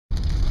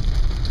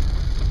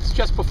It's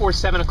just before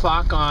 7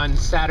 o'clock on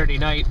Saturday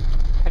night,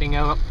 heading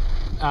out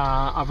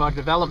of our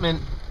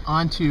development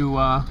onto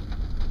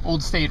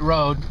Old State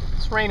Road.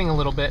 It's raining a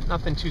little bit,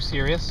 nothing too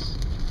serious.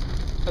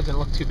 Doesn't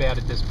look too bad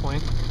at this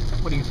point.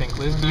 What do you think,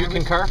 Liz? Do you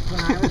concur?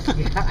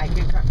 Yeah, I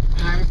concur.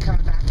 When I was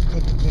coming back to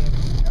take the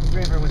James, the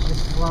river was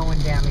just flowing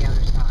down the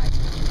other side.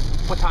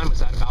 What time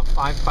was that? About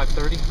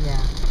 5:30? Yeah.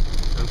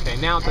 Okay,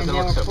 now it doesn't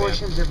look so bad. And there were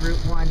portions of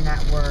Route 1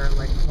 that were,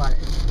 like, flooded.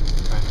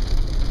 Okay.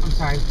 I'm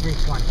sorry,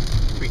 320.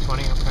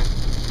 320, okay.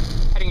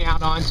 Heading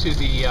out onto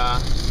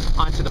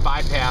the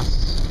bypass.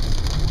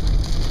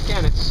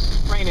 Again,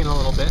 it's raining a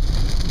little bit.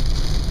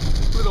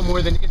 A little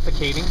more than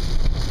ifficating.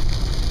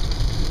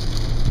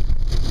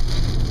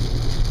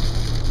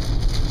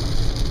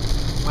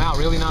 Wow,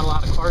 really not a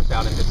lot of cars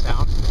out at this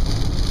hour.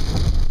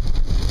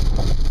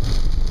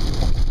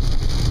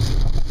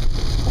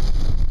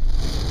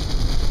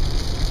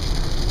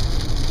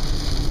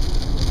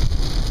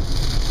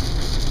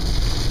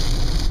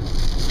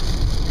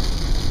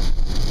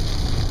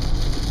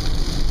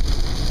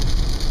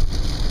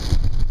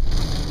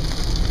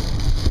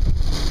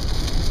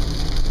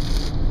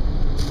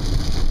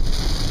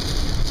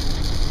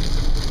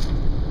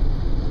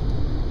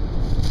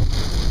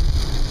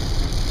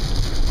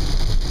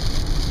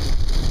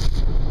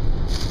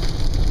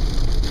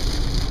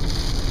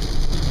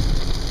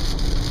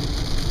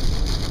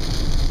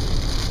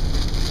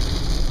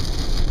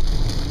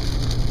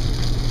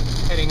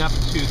 Heading up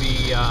to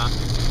the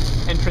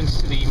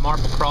entrance to the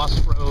Marble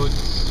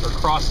Crossroads or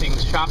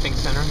Crossings Shopping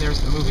Center.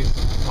 There's the movies.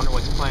 Wonder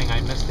what's playing. I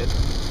missed it.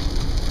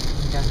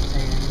 It doesn't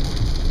say anything.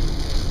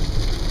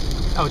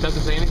 Oh, it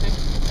doesn't say anything?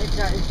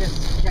 It's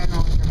just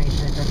general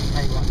information. It doesn't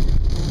tell you what.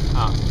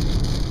 Oh.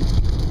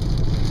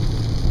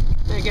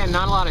 And again,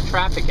 not a lot of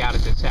traffic out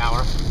at this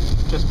hour.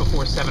 Just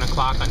before 7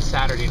 o'clock on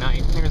Saturday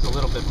night. Here's a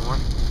little bit more.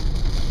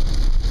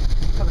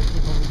 Other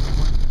people need to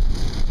work.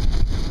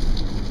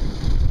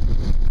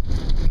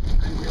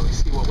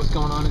 See what was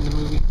going on in the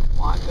movie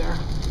lot there.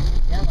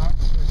 Yeah,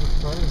 lots was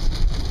closed.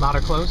 A lot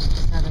are closed?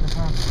 7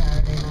 o'clock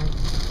Saturday night.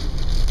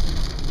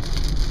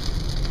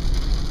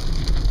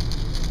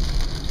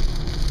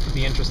 It'd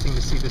be interesting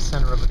to see the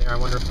center over there. I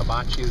wonder if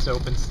Hibachi is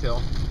open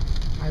still.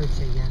 I would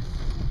say yes.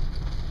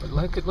 But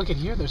look at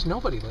here. There's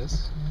nobody,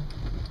 Liz.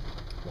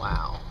 Yeah.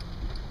 Wow.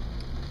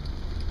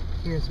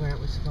 Here's where it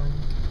was flooded.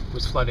 It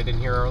was flooded in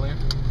here earlier.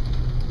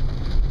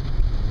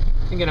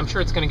 Again, I'm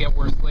sure it's going to get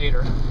worse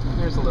later.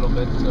 There's a little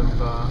bit of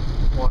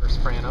water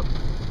spraying up.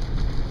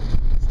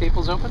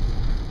 Staples open?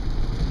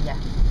 Yes.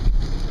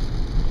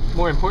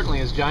 More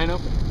importantly, is Giant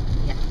open?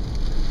 Yes.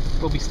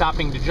 We'll be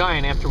stopping to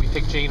Giant after we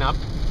pick Jane up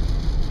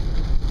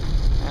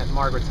at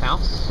Margaret's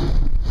house.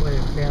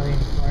 We're fairly in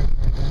Clark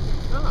right now.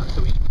 Ah,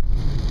 so we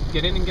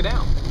get in and get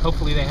out.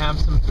 Hopefully they have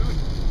some food.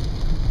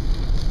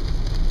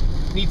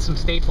 Need some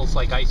staples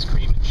like ice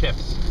cream and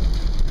chips.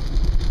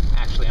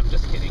 Actually, I'm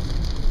just kidding.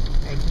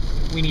 Eggs.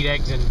 We need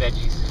eggs and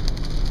veggies,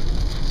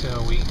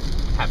 so we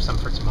have some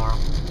for tomorrow.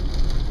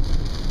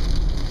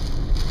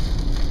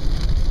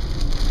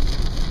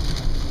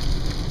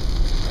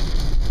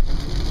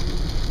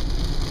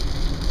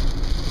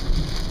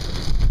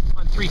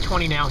 On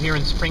 320 now here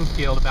in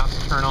Springfield, about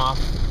to turn off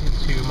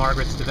into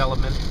Margaret's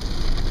development.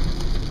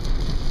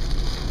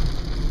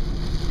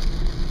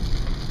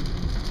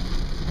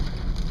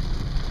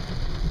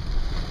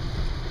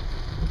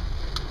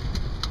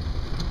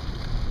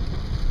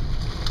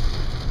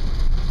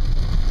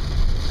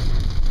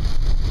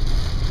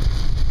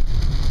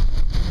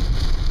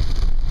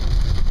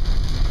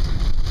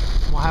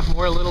 We'll have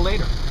more a little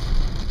later.